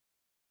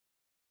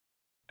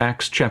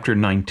Acts chapter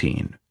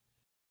 19.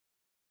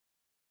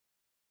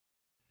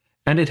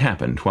 And it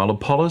happened, while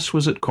Apollos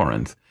was at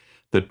Corinth,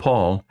 that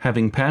Paul,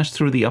 having passed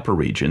through the upper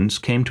regions,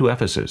 came to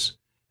Ephesus,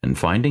 and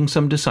finding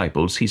some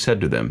disciples, he said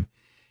to them,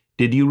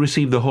 Did you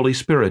receive the Holy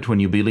Spirit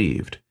when you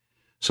believed?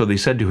 So they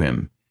said to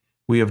him,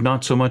 We have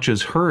not so much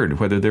as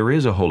heard whether there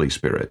is a Holy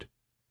Spirit.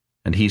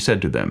 And he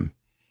said to them,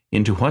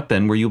 Into what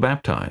then were you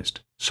baptized?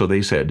 So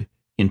they said,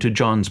 Into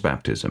John's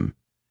baptism.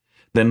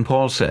 Then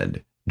Paul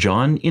said,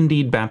 John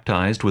indeed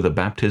baptized with a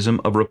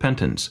baptism of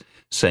repentance,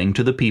 saying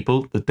to the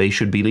people that they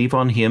should believe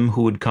on him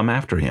who would come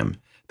after him,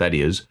 that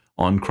is,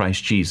 on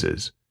Christ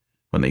Jesus.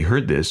 When they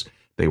heard this,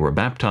 they were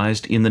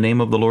baptized in the name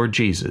of the Lord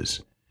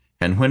Jesus.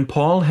 And when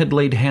Paul had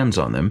laid hands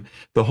on them,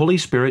 the Holy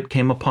Spirit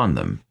came upon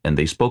them, and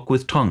they spoke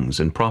with tongues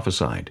and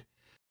prophesied.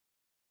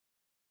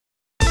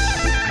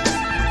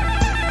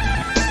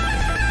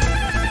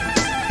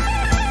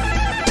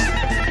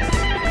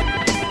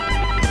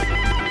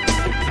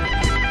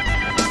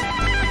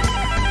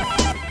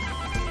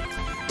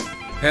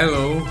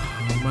 Hello,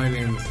 my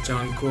name is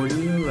John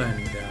Cordial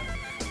and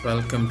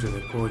welcome to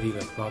the Cordial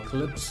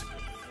Apocalypse,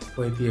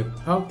 where the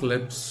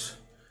apocalypse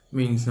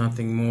means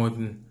nothing more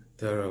than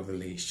the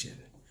revelation.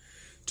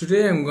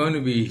 Today I'm going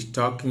to be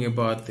talking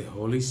about the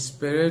Holy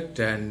Spirit,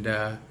 and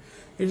it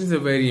is a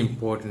very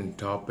important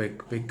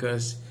topic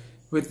because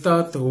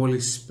without the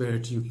Holy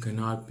Spirit you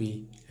cannot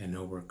be an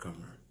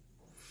overcomer.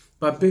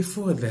 But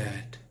before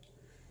that,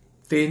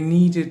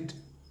 the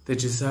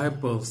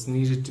disciples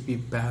needed to be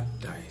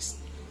baptized.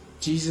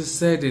 Jesus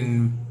said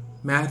in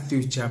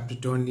Matthew chapter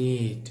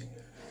 28,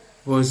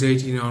 verse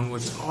 18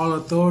 onwards, all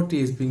authority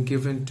has been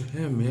given to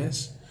him,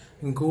 yes?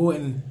 And go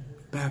and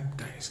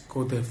baptize.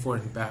 Go therefore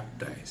and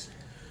baptize.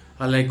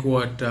 I like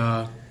what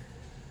a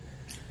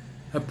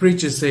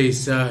preacher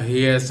says.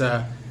 He has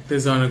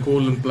this on a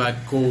golden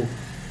plaque, go.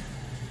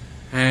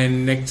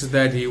 And next to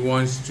that he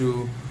wants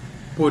to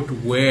put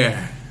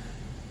where.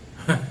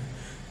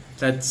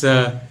 That's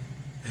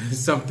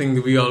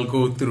something we all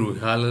go through.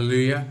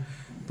 Hallelujah.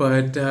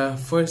 But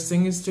first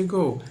thing is to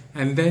go,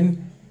 and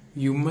then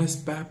you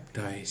must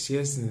baptize,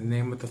 yes, in the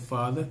name of the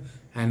Father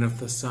and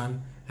of the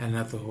Son and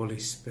of the Holy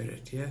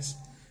Spirit, yes.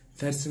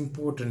 That's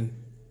important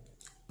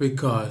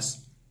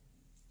because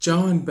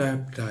John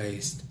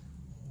baptized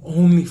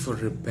only for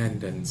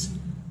repentance.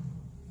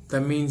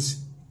 That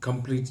means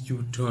complete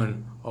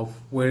U-turn of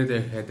where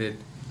they're headed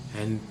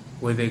and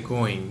where they're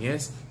going,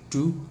 yes,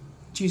 to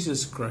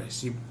Jesus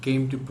Christ. He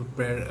came to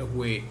prepare a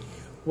way.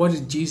 What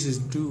did Jesus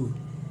do?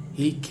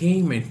 He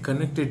came and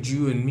connected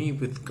you and me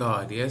with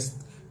God, yes,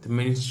 the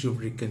ministry of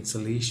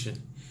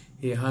reconciliation.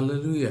 Yeah,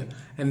 hallelujah.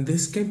 And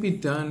this can be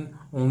done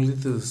only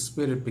through the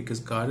Spirit, because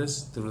God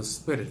is through the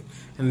Spirit.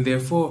 And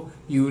therefore,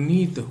 you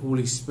need the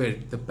Holy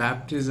Spirit, the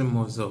baptism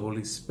of the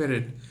Holy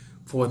Spirit,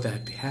 for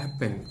that to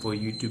happen, for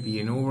you to be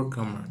an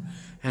overcomer.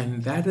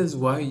 And that is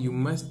why you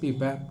must be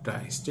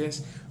baptized,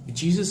 yes.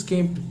 Jesus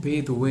came to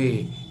pay the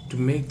way, to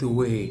make the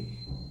way.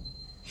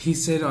 He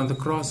said on the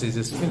cross, it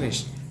is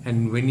finished.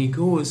 And when he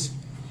goes,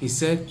 he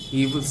said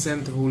he will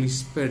send the Holy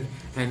Spirit.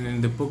 And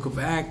in the book of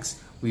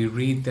Acts, we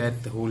read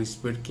that the Holy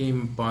Spirit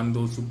came upon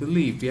those who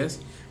believe, yes?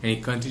 And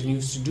he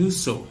continues to do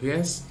so,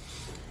 yes?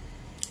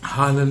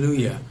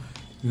 Hallelujah.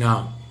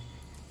 Now,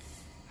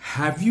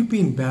 have you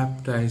been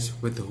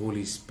baptized with the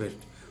Holy Spirit?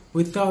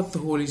 Without the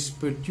Holy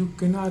Spirit, you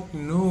cannot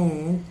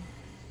know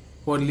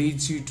what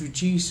leads you to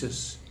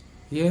Jesus,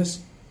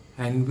 yes?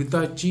 And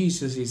without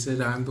Jesus, he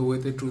said, I am the way,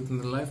 the truth, and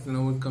the life.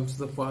 No one comes to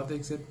the Father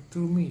except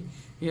through me,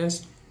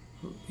 yes?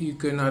 You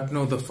cannot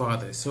know the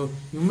Father. So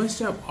you must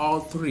have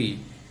all three.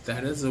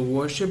 That is the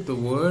worship, the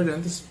Word,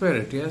 and the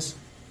Spirit, yes?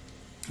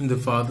 And the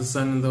Father,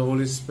 Son, and the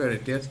Holy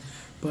Spirit, yes?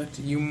 But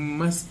you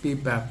must be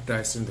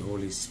baptized in the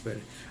Holy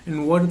Spirit.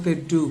 And what did they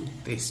do?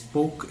 They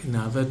spoke in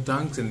other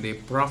tongues and they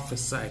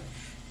prophesied.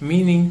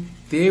 Meaning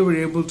they were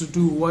able to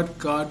do what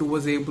God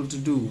was able to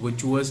do,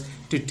 which was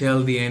to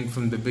tell the end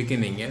from the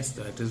beginning, yes?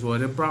 That is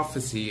what a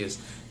prophecy is.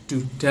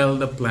 To tell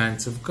the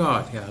plans of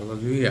God.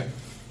 Hallelujah.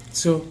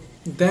 So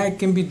that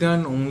can be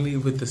done only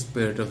with the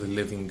Spirit of the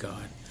living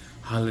God.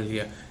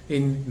 Hallelujah.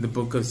 In the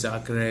book of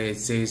Zechariah, it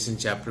says in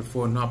chapter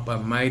 4, not by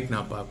might,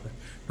 not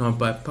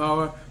by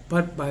power,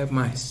 but by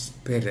my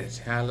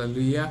Spirit.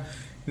 Hallelujah.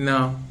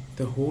 Now,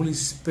 the Holy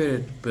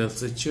Spirit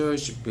builds the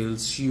church,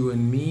 builds you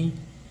and me,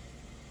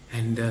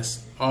 and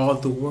does all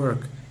the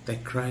work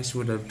that Christ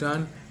would have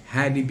done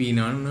had he been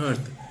on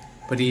earth.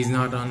 But he is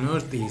not on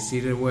earth. He is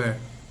seated where?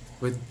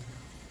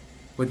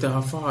 With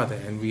our Father,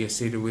 and we are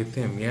seated with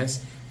him,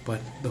 yes? But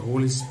the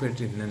Holy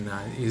Spirit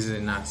is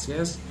in us,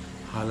 yes?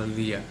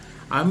 Hallelujah.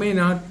 I may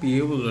not be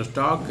able to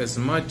talk as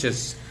much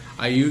as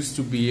I used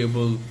to be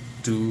able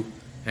to,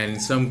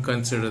 and some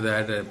consider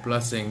that a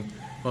blessing.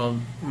 Well,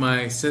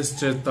 my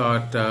sister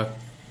thought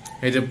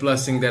it a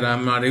blessing that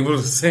I'm not able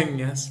to sing,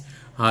 yes?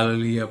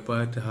 Hallelujah.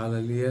 But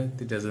hallelujah,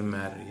 it doesn't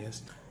matter,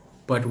 yes?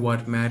 But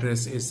what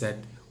matters is that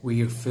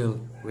we are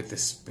filled with the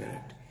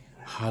Spirit.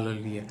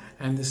 Hallelujah.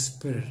 And the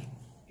Spirit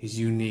is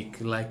unique,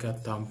 like a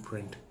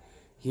thumbprint.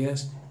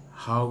 Yes,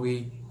 how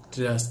he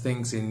does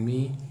things in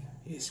me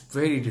is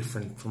very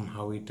different from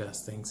how He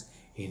does things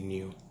in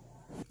you.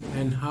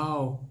 And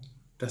how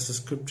does the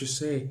scripture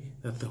say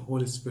that the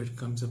Holy Spirit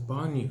comes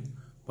upon you?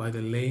 By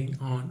the laying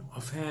on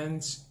of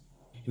hands.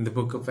 In the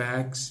book of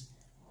Acts,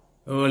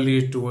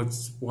 earlier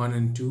towards 1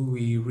 and 2,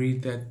 we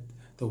read that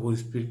the Holy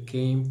Spirit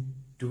came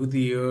to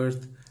the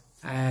earth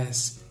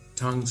as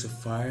tongues of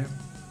fire.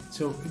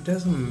 So it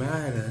doesn't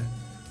matter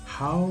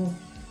how,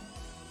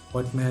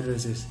 what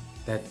matters is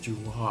that you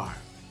are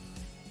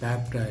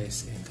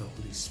baptized in the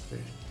Holy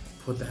Spirit.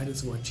 For that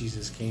is what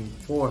Jesus came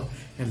for,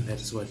 and that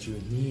is what you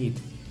need,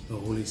 the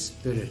Holy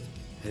Spirit.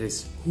 That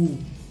is who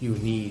you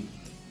need.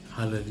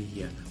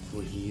 Hallelujah.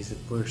 For He is a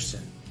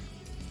person.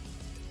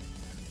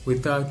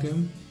 Without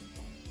Him,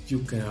 you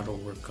cannot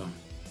overcome.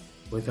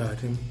 Without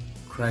Him,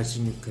 Christ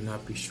in you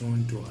cannot be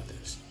shown to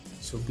others.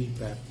 So be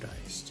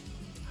baptized.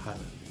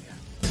 Hallelujah.